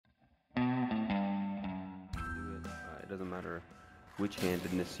doesn't matter which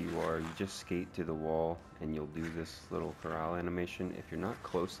handedness you are, you just skate to the wall and you'll do this little corral animation. If you're not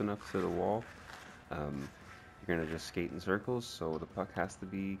close enough to the wall, you're gonna just skate in circles, so the puck has to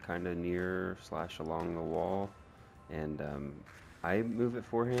be kind of near / along the wall. And I move it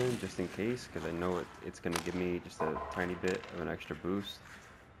forehand just in case, because I know it's gonna give me just a tiny bit of an extra boost.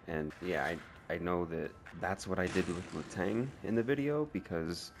 And yeah, I know that that's what I did with Latang in the video,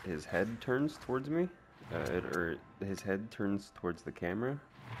 because his head turns towards me, or his head turns towards the camera.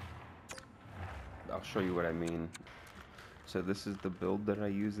 I'll show you what I mean. So this is the build that I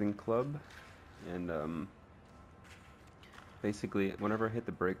use in club, and basically whenever I hit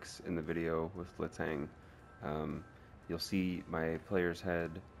the brakes in the video with Latang, you'll see my player's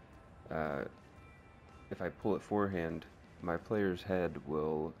head. If I pull it forehand, my player's head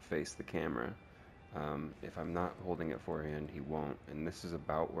will face the camera. If I'm not holding it forehand, he won't. And this is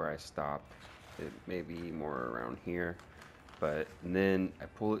about where I stop. It may be more around here. But then I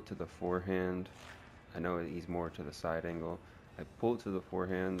pull it to the forehand. I know he's more to the side angle. I pull it to the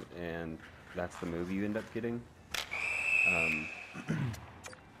forehand, and that's the move you end up getting. I'll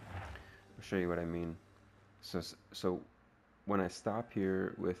show you what I mean. So when I stop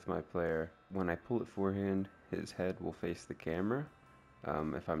here with my player, when I pull it forehand, his head will face the camera.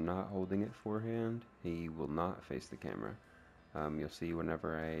 If I'm not holding it forehand, he will not face the camera. You'll see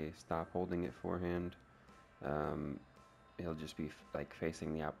whenever I stop holding it forehand, he'll just be like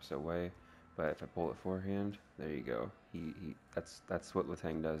facing the opposite way. But if I pull it forehand, there you go. That's what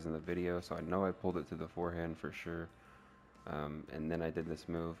Latang does in the video. So I know I pulled it to the forehand for sure. And then I did this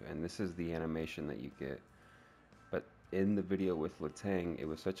move, and this is the animation that you get. But in the video with Latang, it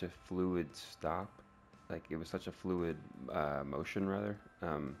was such a fluid stop, like it was such a fluid motion rather,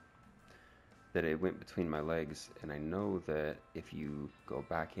 that it went between my legs. And I know that if you go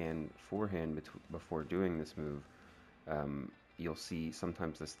backhand, forehand before doing this move, you'll see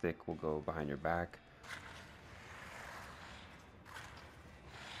sometimes the stick will go behind your back.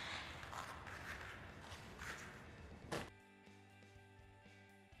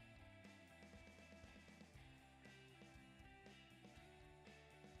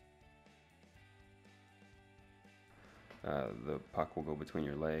 The puck will go between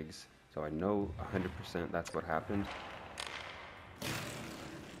your legs. So I know 100% that's what happened.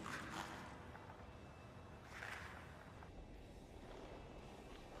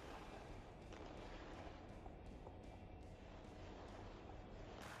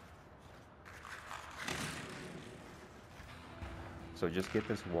 So just get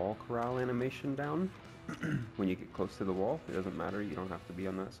this wall corral animation down. When you get close to the wall, it doesn't matter, you don't have to be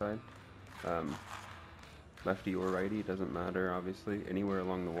on that side. Lefty or righty, it doesn't matter, obviously. Anywhere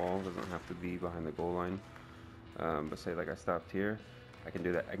along the wall, doesn't have to be behind the goal line. But say like I stopped here, I can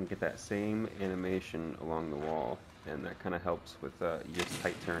do that. I can get that same animation along the wall, and that kind of helps with you just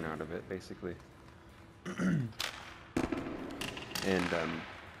tight turn out of it, basically. And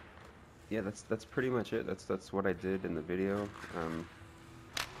yeah, that's pretty much it. That's what I did in the video.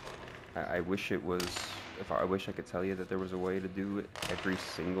 I wish it was. I wish I could tell you that there was a way to do it every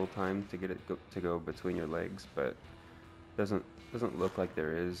single time to get it to go between your legs, but doesn't look like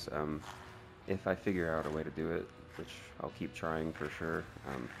there is. If I figure out a way to do it, which I'll keep trying for sure.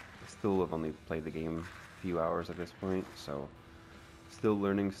 I still have only played the game a few hours at this point, so still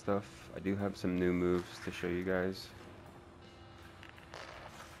learning stuff. I do have some new moves to show you guys.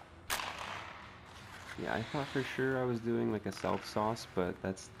 Yeah, I thought for sure I was doing like a self sauce, but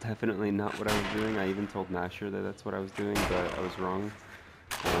that's definitely not what I was doing. I even told Nasher that that's what I was doing, but I was wrong.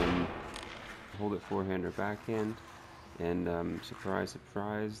 Hold it forehand or backhand, and surprise,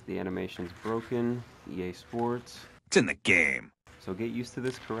 surprise, the animation's broken. EA Sports. It's in the game. So get used to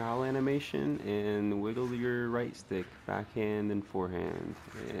this corral animation and wiggle your right stick, backhand and forehand,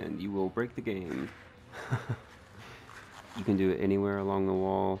 and you will break the game. You can do it anywhere along the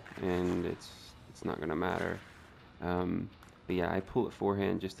wall, and it's not gonna matter. But yeah, I pull it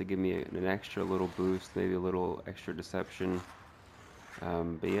forehand just to give me an extra little boost, maybe a little extra deception.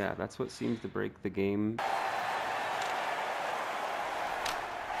 But yeah, that's what seems to break the game.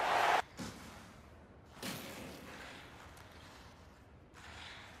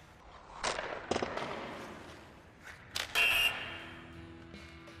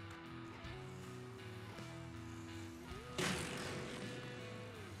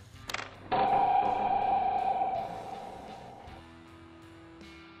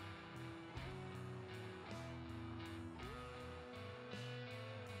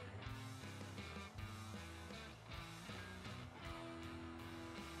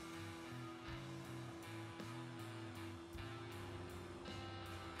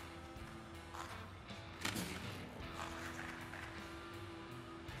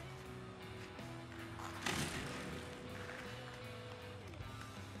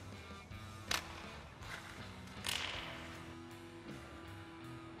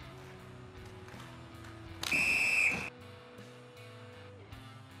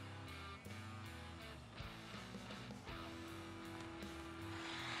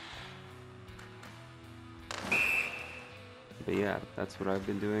 But yeah, that's what I've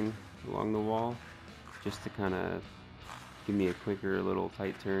been doing along the wall, just to kind of give me a quicker little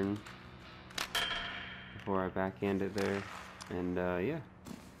tight turn before I backhand it there. And yeah,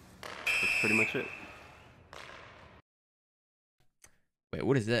 that's pretty much it. Wait,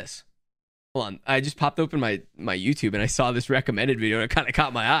 what is this? Hold on, I just popped open my YouTube and I saw this recommended video and it kind of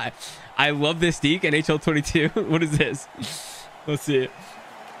caught my eye. I love this deke, NHL 22. What is this? Let's see it.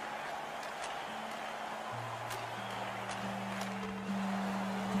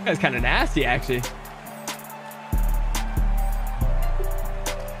 That's kind of nasty, actually.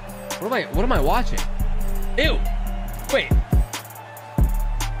 What am I watching? Ew. Wait.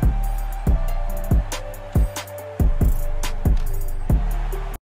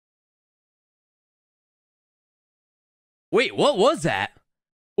 Wait, what was that?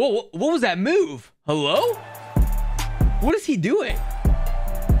 What was that move? Hello? What is he doing?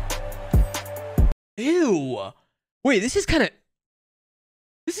 Ew. Wait, this is kind of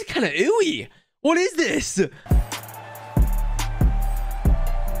ooey. What is this?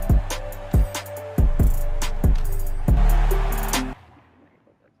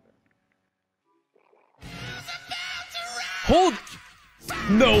 Hold.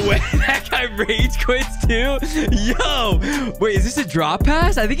 No way. That guy rage quits too. Yo. Wait, is this a drop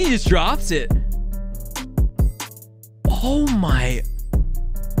pass? I think he just drops it. Oh my.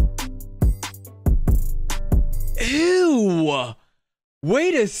 Ew.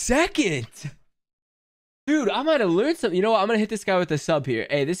 Wait a second. Dude, I might have learned something. You know what? I'm going to hit this guy with a sub here.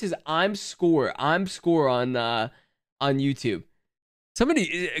 Hey, this is I'm Score on YouTube.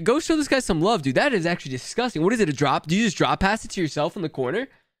 Somebody go show this guy some love, dude. That is actually disgusting. What is it, a drop? Do you just drop pass it to yourself in the corner?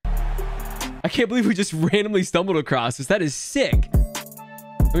 I can't believe we just randomly stumbled across this. That is sick.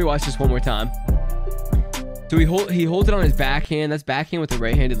 Let me watch this one more time. So he holds it on his backhand. That's backhand with the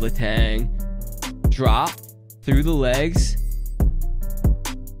right-handed latang. Drop through the legs.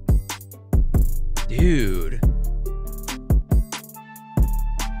 Dude.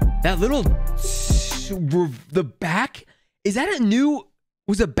 That little the back. Is that a new...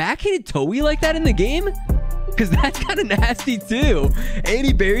 Was a backhanded toe-y like that in the game? Because that's kind of nasty too. And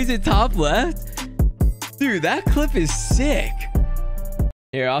he buries it top left. Dude, that clip is sick.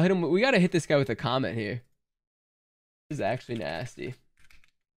 Here, I'll hit him. We got to hit this guy with a comment here. This is actually nasty.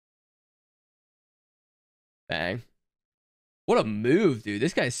 Bang. What a move, dude.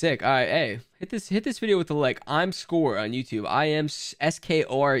 This guy's sick. All right, hey. Hit this video with the like. I'm Score on YouTube. I am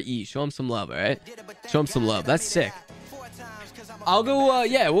SKORE. Show him some love, all right? Show him some love. That's sick. I'll go,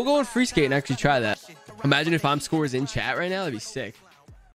 yeah, we'll go on free skate and actually try that. Imagine if I'm Scores in chat right now. That'd be sick.